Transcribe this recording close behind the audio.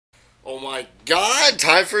Oh my god,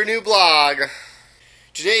 time for a new blog.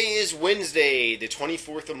 Today is Wednesday, the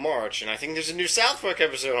 24th of March, and I think there's a new South Park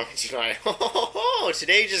episode on tonight.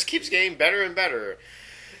 Today just keeps getting better and better.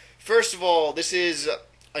 First of all, this is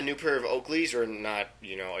a new pair of Oakleys, or not,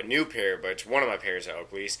 a new pair, but it's one of my pairs of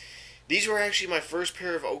Oakleys. These were actually my first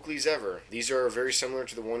pair of Oakleys ever. These are very similar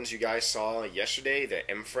to the ones you guys saw yesterday,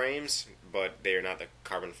 the M-frames, but they are not the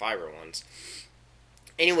carbon fiber ones.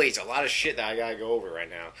 Anyways, a lot of shit that I gotta go over right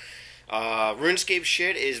now. Runescape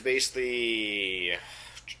shit is basically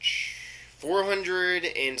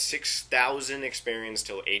 406,000 experience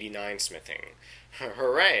till 89 smithing.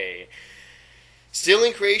 Hooray!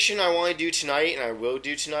 Stealing creation I want to do tonight, and I will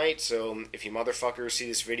do tonight, so if you motherfuckers see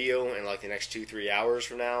this video in like the next 2-3 hours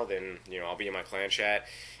from now, then, I'll be in my clan chat,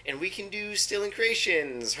 and we can do stealing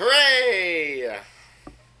creations. Hooray!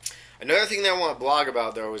 Another thing that I want to blog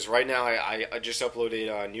about, though, is right now I just uploaded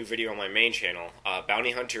a new video on my main channel, Bounty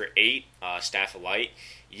Hunter 8, Staff of Light.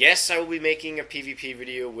 Yes, I will be making a PvP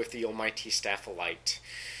video with the almighty Staff of Light.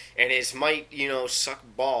 And it might, suck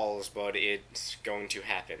balls, but it's going to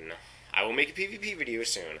happen. I will make a PvP video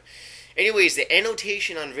soon. Anyways, the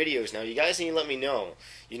annotation on videos. Now, you guys need to let me know.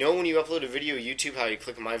 You know when you upload a video to YouTube, how you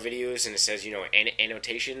click my videos and it says,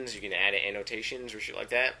 annotations? You can add annotations or shit like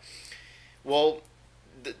that. Well,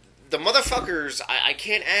 the motherfuckers, I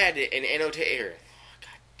can't add an annotator.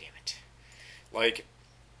 God damn it. Like,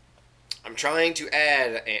 I'm trying to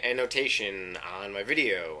add an annotation on my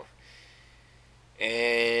video.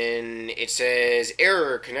 And it says,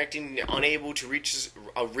 error, connecting, unable to reach the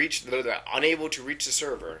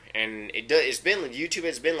server. And YouTube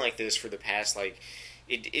has been like this for the past,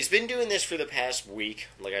 it's been doing this for the past week.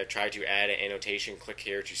 Like, I've tried to add an annotation, click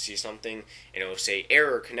here to see something, and it'll say,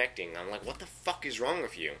 error connecting. I'm like, what the fuck is wrong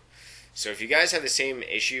with you? So if you guys have the same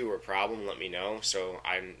issue or problem, let me know, so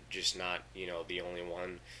I'm just not, the only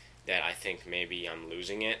one that I think maybe I'm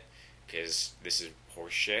losing it, because this is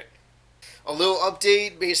horse shit. A little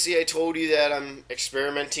update, basically I told you that I'm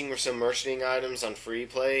experimenting with some merchandising items on free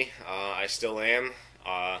play. I still am.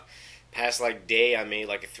 Past day I made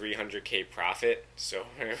like a 300k profit, so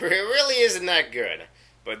it really isn't that good.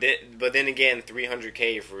 But then again,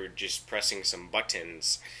 300k for just pressing some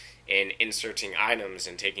buttons and inserting items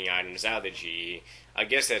and taking items out of the GE, I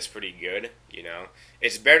guess that's pretty good,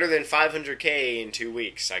 It's better than 500k in 2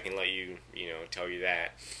 weeks, I can let you, tell you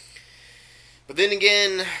that. But then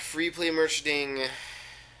again, free play merchandising,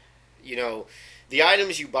 the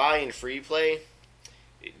items you buy in free play,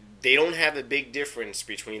 they don't have a big difference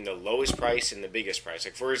between the lowest price and the biggest price.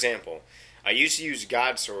 Like, for example, I used to use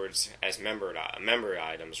God Swords as member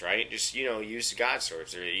items, right? Just, use God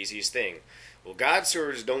Swords. They're the easiest thing. Well, God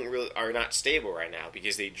Swords are not stable right now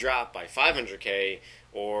because they drop by 500k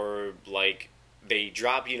or, they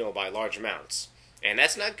drop, by large amounts. And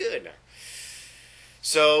that's not good.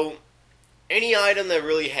 So, any item that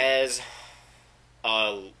really has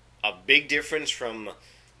a big difference from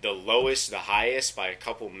the lowest to the highest by a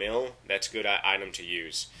couple mil, that's a good item to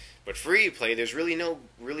use. But free play, there's really no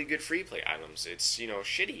really good free play items. It's,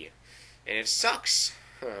 shitty. And it sucks.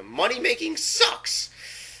 Money making sucks.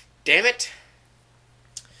 Damn it.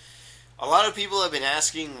 A lot of people have been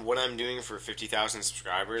asking what I'm doing for 50,000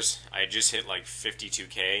 subscribers. I just hit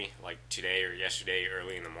 52k today or yesterday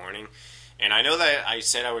early in the morning. And I know that I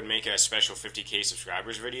said I would make a special 50k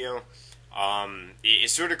subscribers video.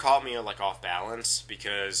 It sort of caught me off balance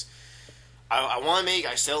because I want to make,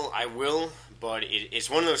 I will, but it's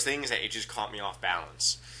one of those things that it just caught me off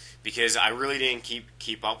balance because I really didn't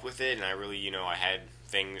keep up with it, and I really, I had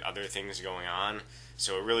other things going on,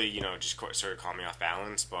 so it really, just sort of caught me off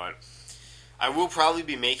balance. But I will probably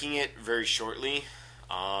be making it very shortly,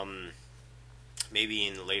 maybe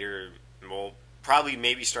in later, probably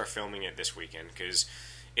maybe start filming it this weekend, because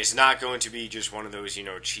it's not going to be just one of those,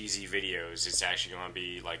 cheesy videos. It's actually going to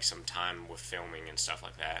be, some time with filming and stuff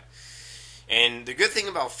like that. And the good thing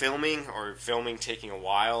about filming, or filming taking a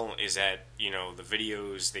while, is that, the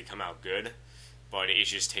videos, they come out good, but it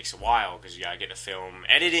just takes a while, because you gotta get the film.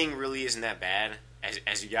 Editing really isn't that bad.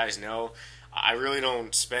 As you guys know, I really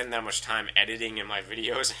don't spend that much time editing in my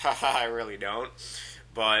videos. I really don't.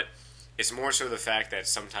 But it's more so the fact that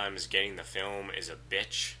sometimes getting the film is a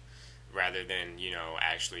bitch rather than,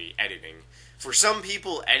 actually editing. For some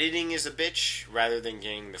people, editing is a bitch rather than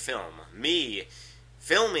getting the film. Me,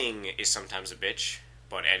 filming is sometimes a bitch,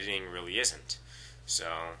 but editing really isn't.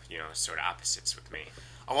 So, it's sort of opposites with me.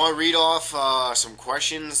 I want to read off some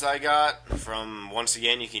questions I got from, once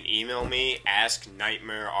again, you can email me,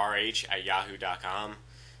 asknightmarerh@yahoo.com.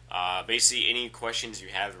 Basically, any questions you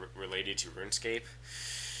have related to RuneScape.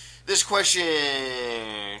 This question...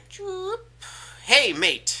 Hey,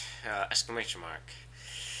 mate. Exclamation mark.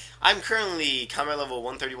 I'm currently combat level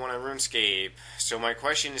 131 on Runescape, so my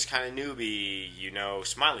question is kind of newbie,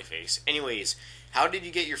 smiley face. Anyways, how did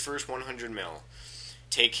you get your first 100 mil?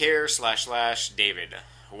 Take care, / David.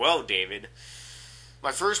 Well, David,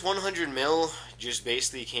 my first 100 mil just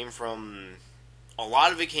basically came from, a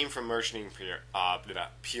lot of it came from merchanting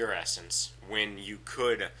pure essence, when you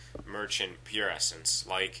could merchant pure essence.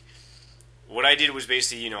 Like, what I did was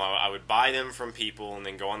basically, I would buy them from people and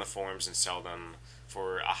then go on the forums and sell them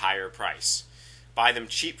for a higher price. Buy them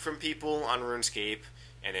cheap from people on RuneScape,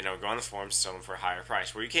 and then I would go on the forums and sell them for a higher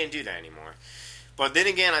price, where you can't do that anymore. But then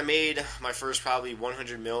again, I made my first probably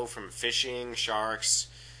 100 mil from fishing, sharks.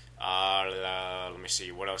 Let me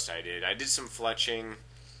see, what else I did? I did some fletching,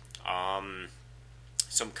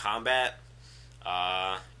 some combat,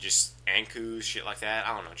 just Ankus, shit like that.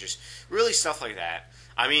 I don't know, just really stuff like that.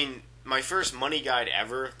 I mean, my first money guide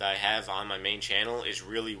ever that I have on my main channel is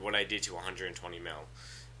really what I did to 120 mil.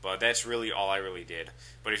 But that's really all I really did.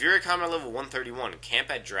 But if you're at combat level 131, camp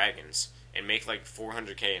at dragons and make like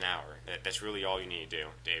 400k an hour. That's really all you need to do,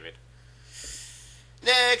 David.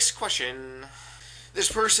 Next question.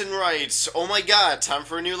 This person writes, "Oh my god, time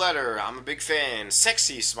for a new letter. I'm a big fan.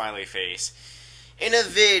 Sexy smiley face. In a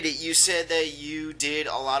vid, you said that you did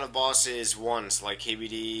a lot of bosses once, like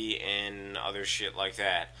KBD and other shit like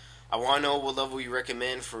that. I want to know what level you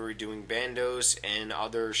recommend for doing bandos and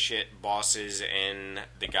other shit bosses in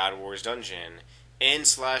the God Wars dungeon.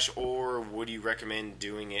 And/or would you recommend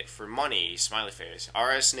doing it for money? Smiley face.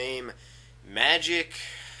 RS name, Magic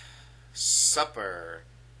Supper.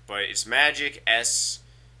 But it's Magic SVUPPER.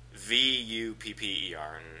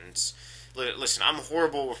 And listen, I'm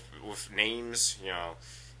horrible with names,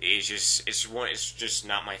 It's just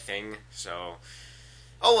not my thing, so...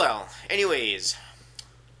 Oh well. Anyways,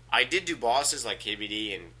 I did do bosses like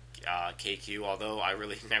KBD and KQ, although I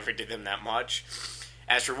really never did them that much.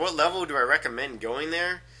 As for what level do I recommend going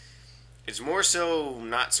there, it's more so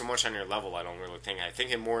not so much on your level, I don't really think. I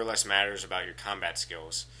think it more or less matters about your combat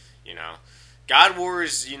skills, God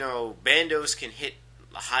Wars, bandos can hit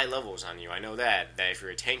high levels on you. I know that if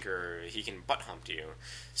you're a tanker, he can butt hump you.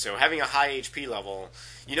 So having a high HP level,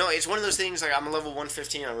 it's one of those things, like I'm a level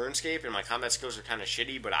 115 on RuneScape, and my combat skills are kind of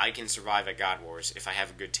shitty, but I can survive at God Wars if I have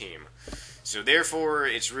a good team. So therefore,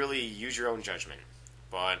 it's really use your own judgment.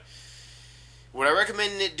 But would I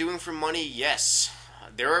recommend it doing for money? Yes.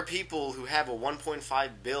 There are people who have a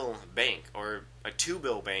 1.5 bill bank, or a 2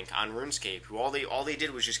 bill bank on RuneScape, who all they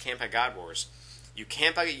did was just camp at God Wars. You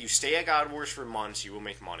stay at God Wars for months, you will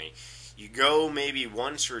make money. You go maybe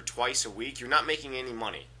once or twice a week, you're not making any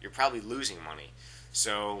money. You're probably losing money.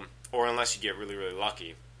 So, or unless you get really, really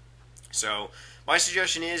lucky. So, my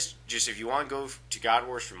suggestion is, just if you want to go to God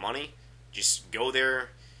Wars for money, just go there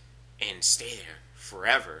and stay there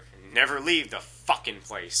forever. And never leave the fucking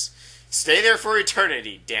place. Stay there for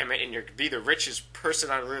eternity, damn it, and you'll be the richest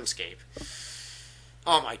person on RuneScape.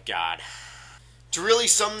 Oh my god. To really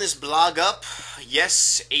sum this blog up,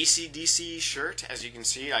 yes, AC/DC shirt. As you can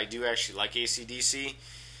see, I do actually like AC/DC.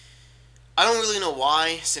 I don't really know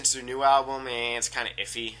why, since their new album, it's kind of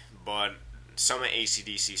iffy, but some of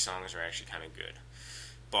AC/DC songs are actually kind of good.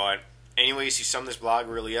 But anyways, to sum this blog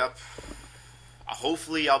really up,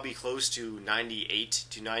 hopefully I'll be close to 98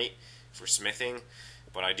 tonight for smithing,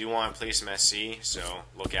 but I do want to play some SC, so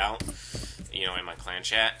look out, in my clan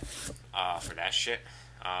chat for that shit.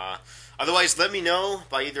 Otherwise, let me know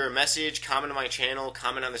by either a message, comment on my channel,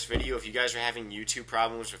 comment on this video if you guys are having YouTube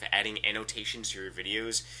problems with adding annotations to your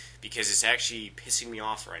videos, because it's actually pissing me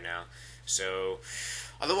off right now. So,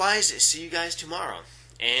 otherwise, see you guys tomorrow.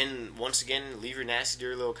 And once again, leave your nasty,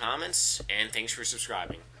 dirty little comments, and thanks for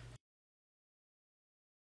subscribing.